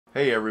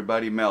Hey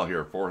everybody, Mel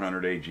here,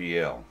 400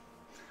 AGL. I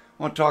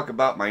want to talk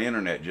about my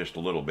internet just a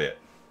little bit.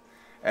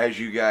 As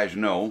you guys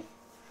know,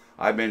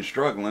 I've been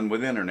struggling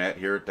with internet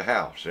here at the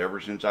house. Ever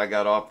since I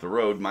got off the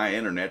road, my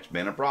internet's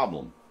been a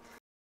problem.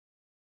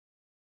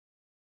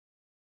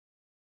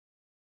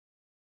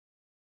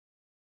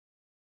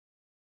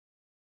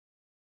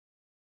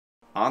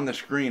 On the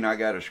screen, I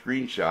got a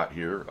screenshot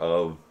here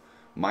of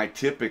my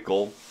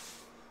typical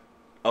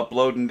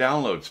upload and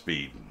download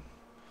speed.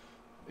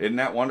 Isn't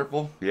that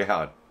wonderful?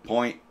 Yeah,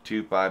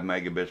 0.25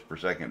 megabits per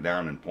second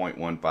down and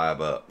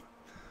 0.15 up.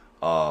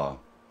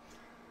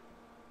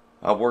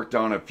 I've worked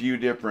on a few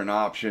different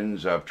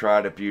options. I've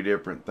tried a few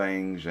different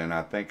things, and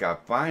I think I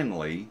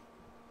finally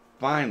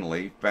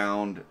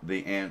found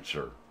the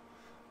answer.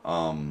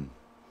 I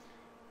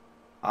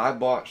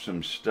bought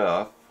some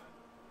stuff,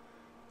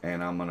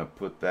 and I'm going to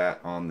put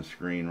that on the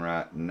screen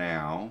right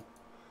now.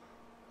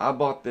 I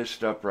bought this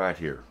stuff right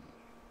here.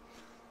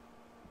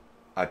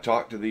 I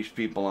talked to these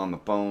people on the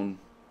phone,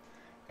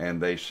 and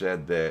they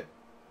said that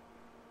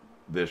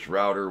this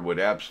router would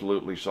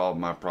absolutely solve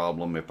my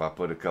problem if I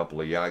put a couple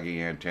of Yagi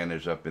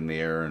antennas up in the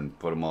air and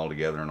put them all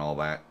together and all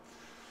that.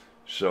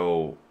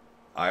 So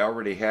I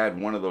already had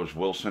one of those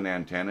Wilson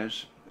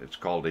antennas. It's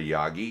called a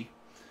Yagi,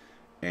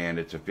 and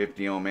it's a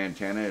 50 ohm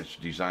antenna. It's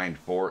designed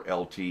for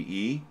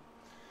LTE,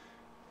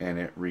 and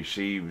it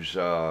receives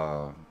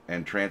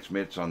and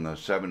transmits on the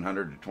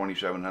 700 to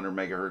 2700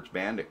 megahertz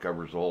band. It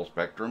covers the whole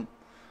spectrum,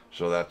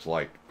 so that's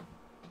like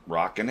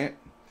rocking it.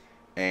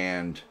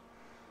 And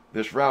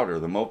this router,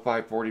 the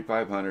Mofi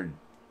 4500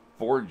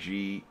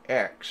 4G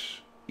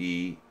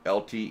XE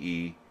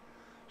LTE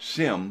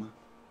SIM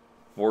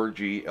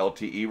 4G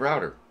LTE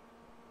router.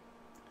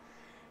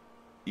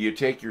 You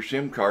take your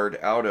SIM card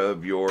out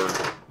of your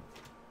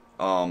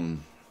mobile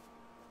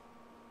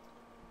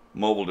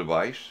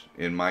device.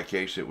 In my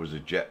case, it was a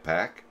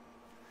Jetpack,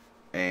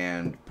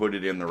 and put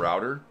it in the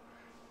router,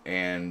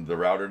 and the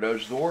router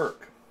does the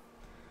work.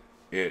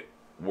 It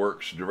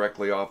works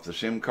directly off the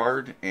SIM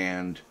card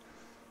and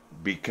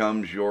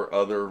becomes your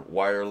other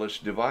wireless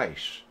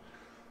device.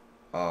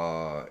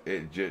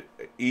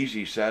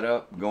 Easy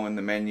setup. Go in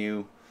the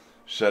menu,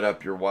 set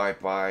up your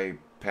Wi-Fi,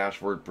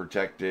 password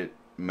protect it,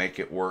 make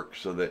it work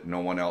so that no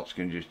one else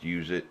can just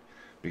use it.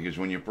 Because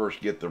when you first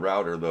get the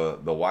router, the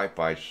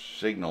Wi-Fi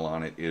signal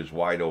on it is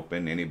wide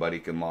open. Anybody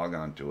can log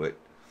on to it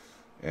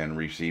and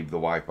receive the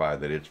Wi-Fi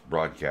that it's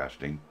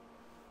broadcasting.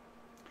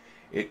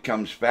 It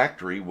comes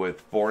factory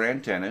with 4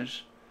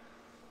 antennas.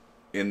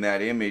 In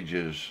that image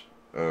is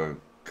a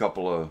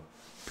couple of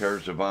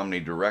pairs of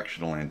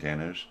omnidirectional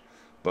antennas,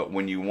 but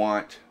when you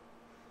want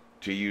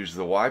to use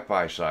the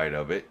Wi-Fi side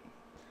of it,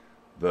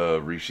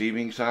 the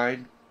receiving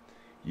side,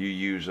 you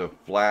use a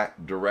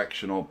flat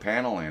directional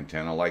panel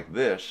antenna like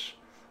this,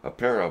 a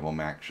pair of them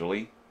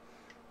actually,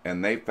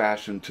 and they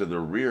fasten to the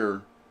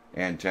rear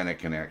antenna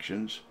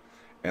connections,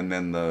 and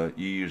then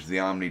you use the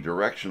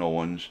omnidirectional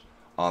ones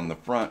on the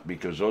front,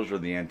 because those are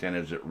the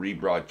antennas that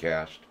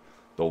rebroadcast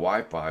the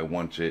Wi-Fi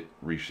once it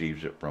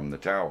receives it from the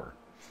tower.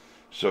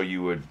 So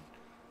you would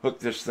hook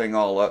this thing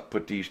all up,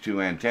 put these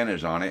 2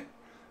 antennas on it,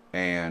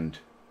 and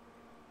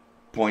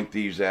point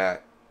these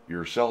at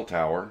your cell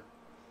tower,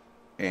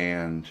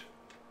 and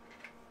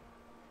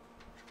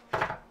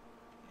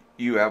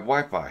you have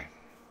Wi-Fi.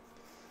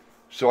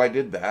 So I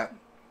did that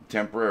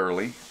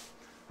temporarily.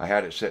 I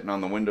had it sitting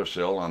on the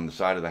windowsill on the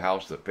side of the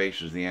house that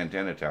faces the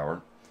antenna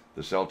tower,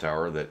 the cell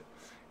tower that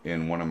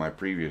in one of my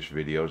previous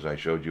videos I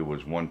showed you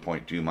was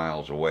 1.2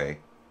 miles away.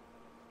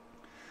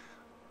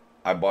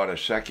 I bought a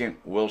second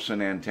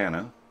Wilson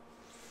antenna,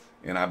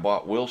 and I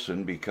bought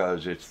Wilson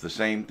because it's the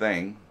same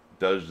thing,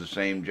 does the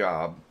same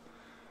job.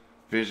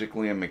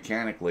 Physically and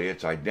mechanically,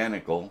 it's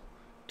identical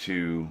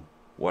to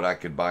what I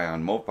could buy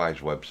on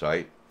Mofi's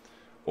website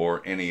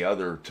or any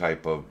other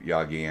type of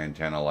Yagi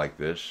antenna like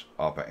this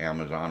off of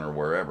Amazon or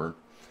wherever.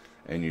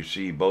 And you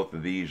see both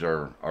of these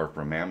are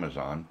from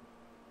Amazon.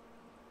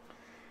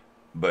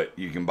 But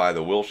you can buy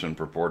the Wilson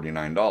for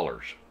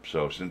 $49.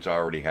 So since I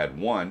already had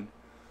one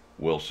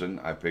Wilson,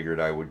 I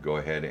figured I would go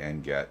ahead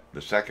and get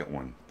the second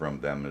one from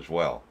them as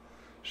well.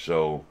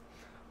 So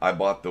I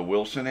bought the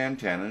Wilson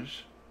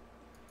antennas,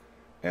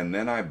 and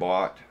then I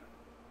bought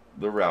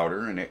the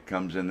router, and it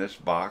comes in this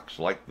box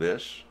like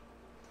this.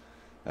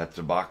 That's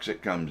the box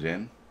it comes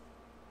in.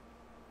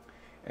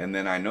 And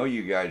then I know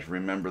you guys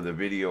remember the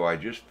video I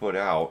just put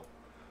out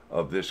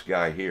of this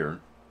guy here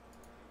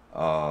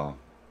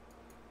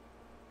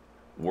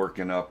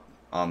working up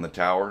on the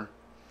tower.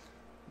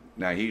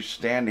 Now he's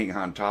standing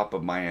on top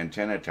of my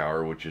antenna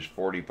tower, which is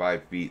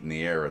 45 feet in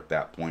the air at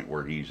that point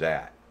where he's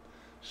at.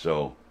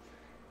 So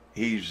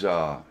he's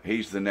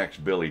the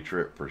next Billy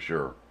Tripp for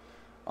sure.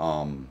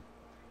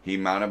 He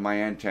mounted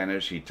my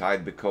antennas. He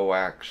tied the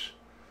coax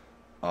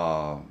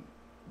down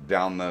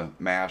the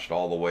mast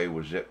all the way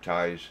with zip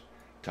ties,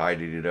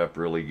 tidied it up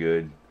really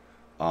good.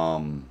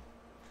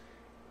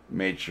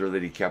 Made sure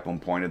that he kept them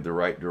pointed the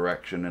right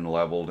direction and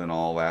leveled and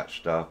all that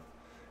stuff.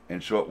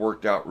 And so it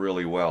worked out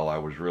really well. I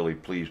was really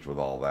pleased with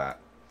all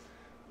that.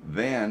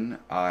 Then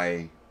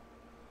I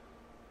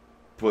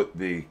put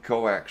the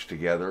coax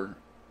together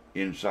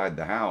inside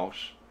the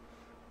house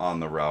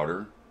on the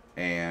router,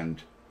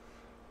 and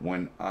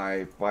when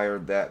I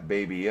fired that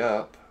baby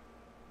up,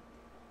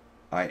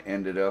 I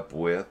ended up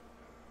with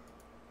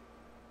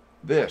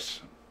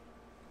this.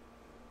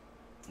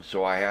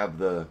 So I have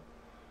the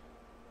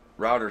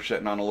router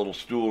sitting on a little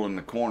stool in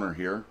the corner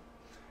here,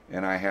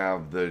 and I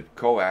have the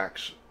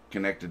coax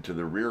connected to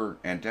the rear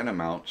antenna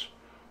mounts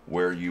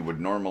where you would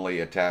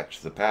normally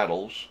attach the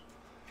paddles,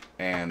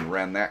 and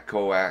ran that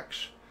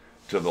coax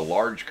to the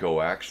large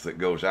coax that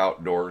goes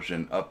outdoors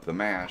and up the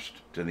mast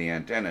to the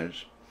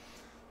antennas.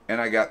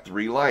 And I got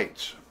 3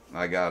 lights.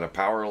 I got a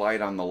power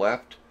light on the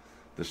left.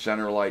 The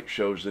center light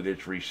shows that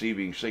it's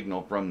receiving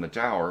signal from the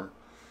tower.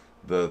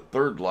 The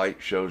third light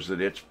shows that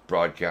it's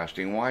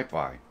broadcasting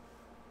Wi-Fi.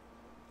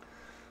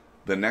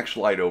 The next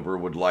light over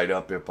would light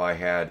up if I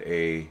had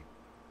a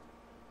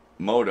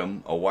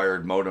modem, a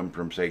wired modem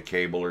from, say,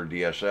 cable or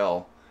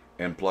DSL,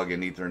 and plug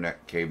an Ethernet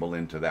cable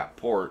into that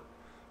port.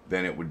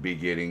 Then it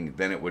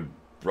would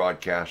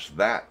broadcast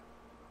that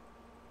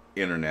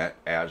internet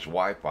as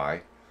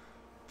Wi-Fi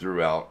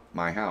throughout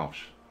my house.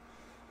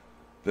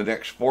 The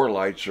next 4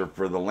 lights are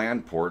for the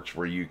LAN ports,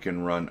 where you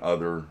can run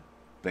other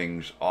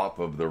things off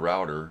of the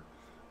router.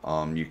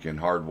 You can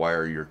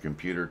hardwire your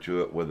computer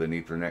to it with an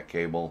Ethernet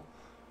cable,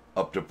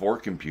 up to 4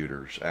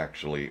 computers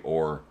actually.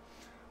 Or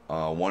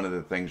one of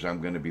the things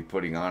I'm going to be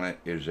putting on it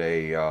is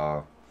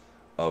a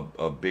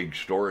big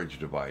storage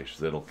device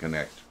that'll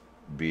connect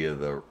via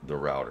the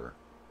router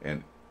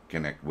and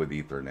connect with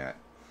Ethernet.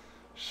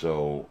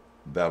 So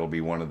that'll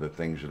be one of the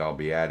things that I'll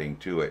be adding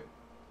to it.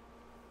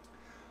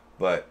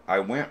 But I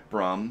went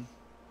from,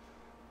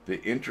 the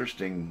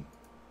interesting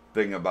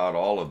thing about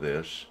all of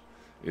this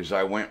is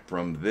I went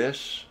from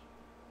this,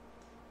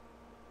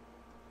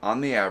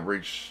 on the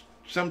average,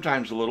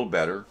 sometimes a little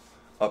better,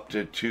 up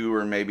to 2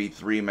 or maybe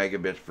 3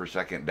 megabits per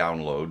second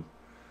download,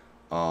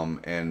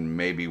 and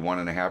maybe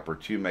 1.5 or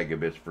 2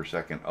 megabits per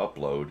second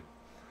upload.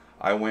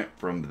 I went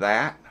from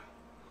that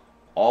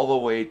all the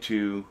way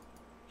to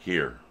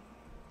here.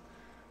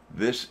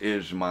 This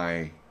is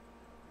my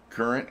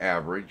current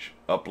average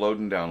upload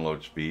and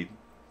download speed,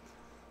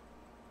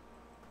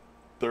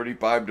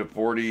 35 to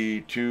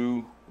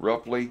 42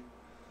 roughly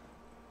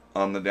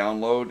on the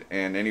download,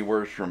 and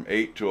anywhere from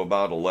 8 to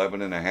about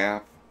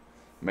 11.5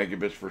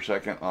 megabits per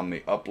second on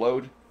the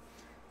upload.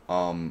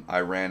 I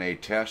ran a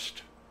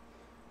test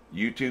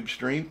YouTube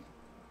stream.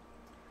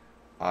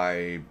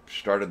 I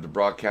started the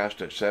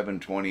broadcast at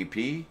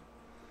 720p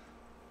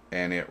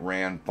and it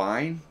ran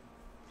fine.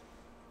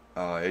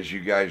 As you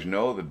guys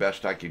know, the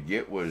best I could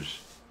get was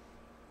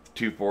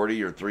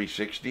 240 or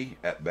 360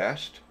 at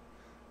best.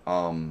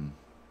 So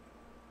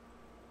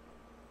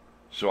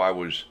I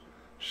was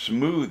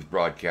smooth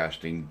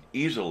broadcasting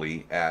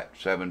easily at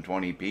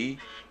 720p.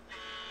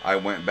 I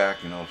went back,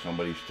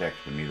 somebody's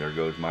texting me. There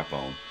goes my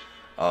phone.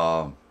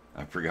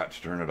 I forgot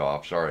to turn it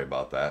off. Sorry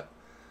about that.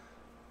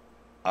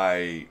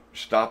 I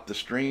stopped the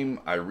stream.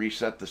 I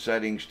reset the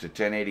settings to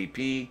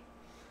 1080p,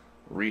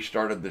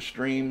 restarted the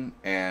stream,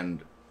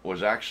 and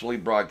was actually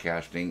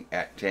broadcasting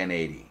at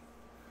 1080.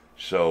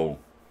 So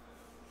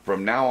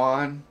from now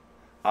on,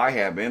 I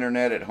have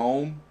internet at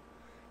home,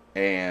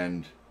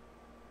 and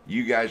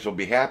you guys will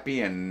be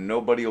happy, and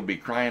nobody will be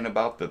crying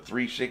about the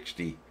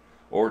 360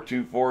 or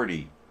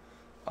 240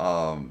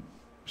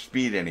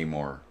 speed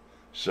anymore.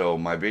 So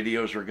my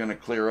videos are going to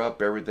clear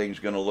up. Everything's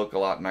going to look a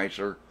lot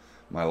nicer.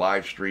 My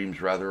live streams,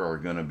 rather, are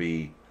going to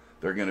be,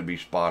 they're going to be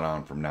spot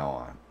on from now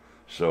on.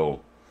 So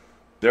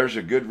there's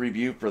a good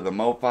review for the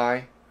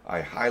Mofi.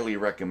 I highly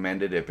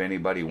recommend it if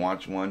anybody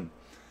wants one.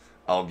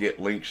 I'll get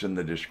links in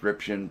the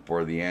description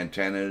for the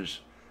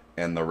antennas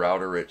and the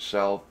router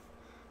itself.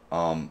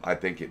 I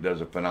think it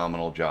does a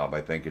phenomenal job.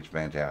 I think it's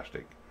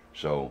fantastic.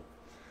 So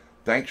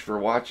thanks for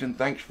watching.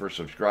 Thanks for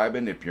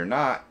subscribing. If you're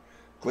not,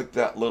 click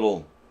that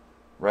little,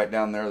 right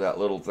down there, that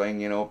little thing,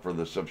 for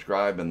the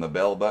subscribe and the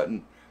bell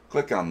button.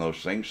 Click on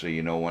those things so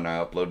you know when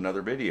I upload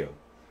another video.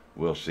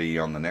 We'll see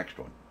you on the next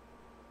one.